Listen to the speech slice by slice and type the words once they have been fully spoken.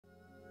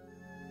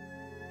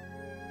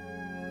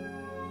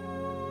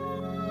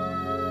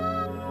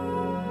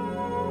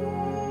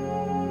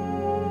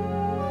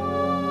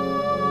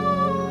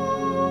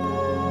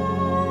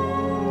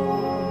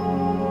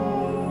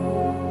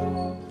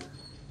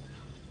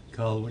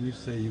Karl, when you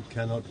say you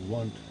cannot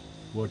want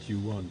what you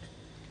want,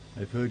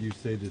 I've heard you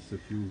say this a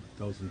few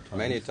thousand times.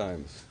 Many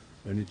times.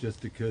 And it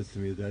just occurs to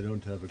me that I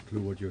don't have a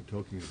clue what you're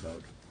talking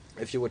about.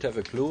 If you would have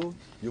a clue,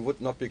 you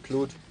would not be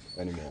clued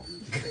anymore.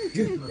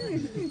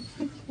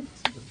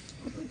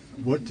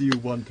 What do you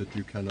want that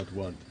you cannot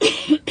want?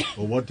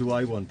 Or what do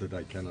I want that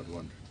I cannot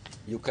want?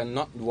 You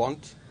cannot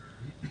want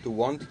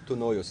to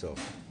know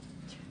yourself.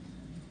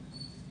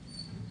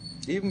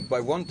 Even by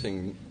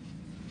wanting,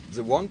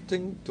 the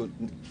wanting to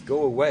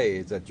go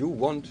away, that you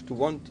want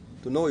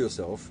to know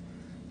yourself,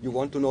 you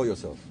want to know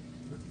yourself.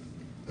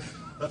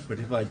 But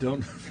if I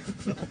don't...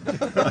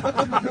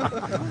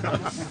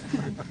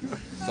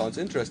 Sounds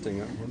interesting,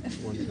 huh?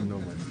 want to know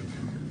myself.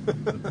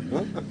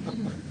 Huh?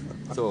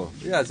 So,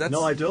 yeah, that's...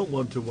 No, I don't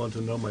want to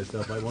know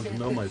myself. I want to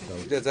know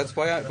myself. Yeah, that's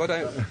why that's what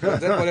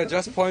I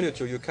just pointed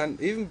to. You can,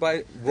 even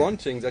by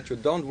wanting that you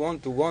don't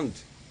want to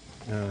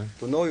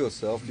know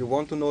yourself, you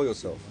want to know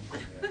yourself.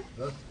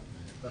 Well,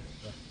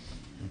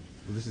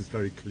 this is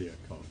very clear,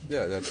 Karl.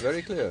 Yeah, that's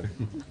very clear.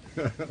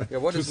 Yeah,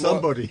 what to is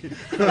somebody.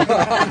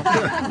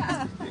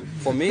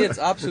 For me, it's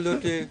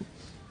absolutely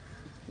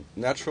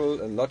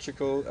natural and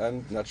logical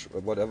and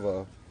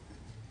whatever,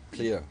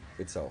 clear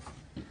itself.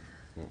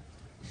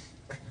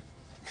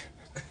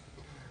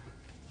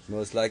 No,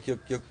 it's like you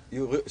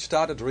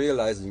started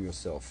realizing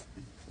yourself.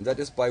 And that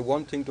is by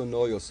wanting to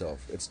know yourself.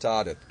 It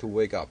started to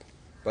wake up.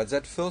 But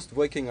that first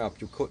waking up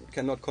you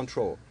cannot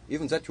control.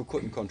 Even that you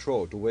couldn't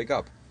control, to wake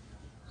up.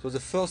 So the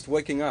first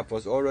waking up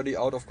was already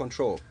out of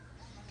control.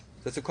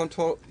 There's a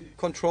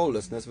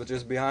controllessness which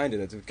is behind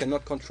it. It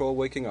cannot control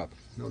waking up.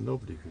 No,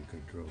 nobody can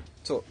control.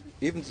 So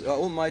even the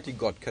Almighty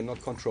God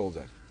cannot control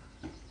that.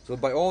 So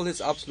by all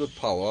his absolute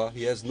power,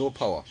 he has no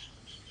power.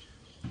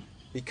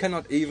 He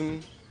cannot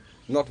even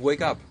not wake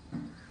up.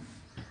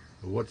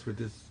 But what's with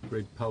this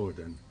great power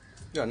then?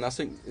 Yeah,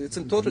 nothing. It's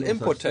a total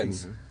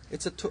impotence. Thing, huh?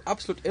 It's a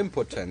absolute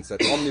impotence,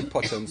 that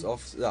omnipotence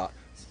of the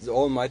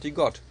Almighty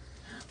God.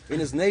 In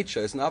his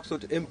nature, it's an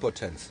absolute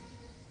impotence.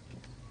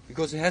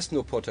 Because he has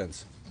no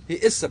potence. He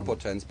is the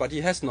potence, but he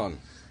has none.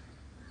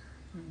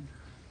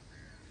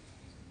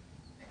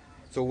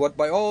 So what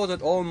by all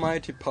that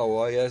almighty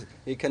power,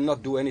 he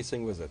cannot do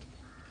anything with it.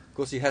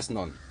 Because he has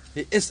none.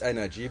 He is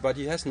energy, but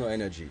he has no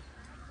energy.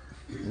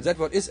 And that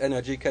what is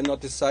energy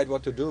cannot decide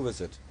what to do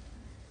with it.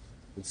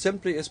 It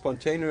simply is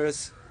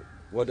spontaneous,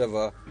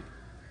 whatever,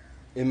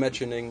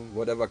 imagining,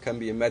 whatever can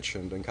be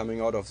imagined, and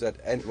coming out of that,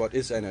 and what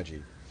is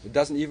energy. It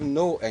doesn't even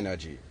know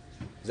energy,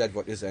 that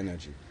what is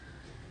energy.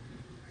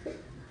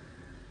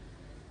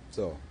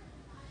 So,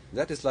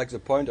 that is like the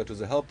pointer to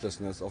the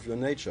helplessness of your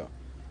nature.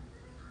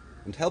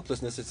 And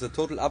helplessness is the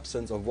total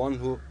absence of one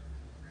who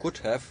could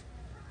have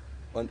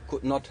and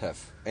could not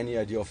have any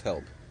idea of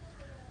help.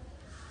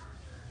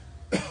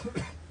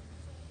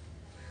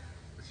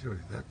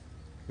 Surely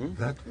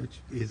that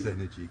which is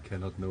energy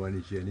cannot know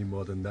energy any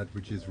more than that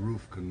which is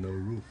roof can know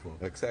roof.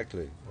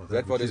 Exactly. Or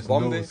that what is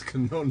Bombay nose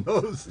can know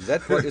nose.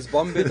 That what is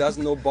Bombay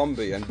doesn't know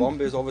Bombay, and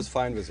Bombay is always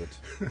fine with it.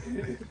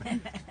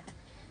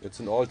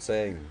 It's an old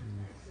saying.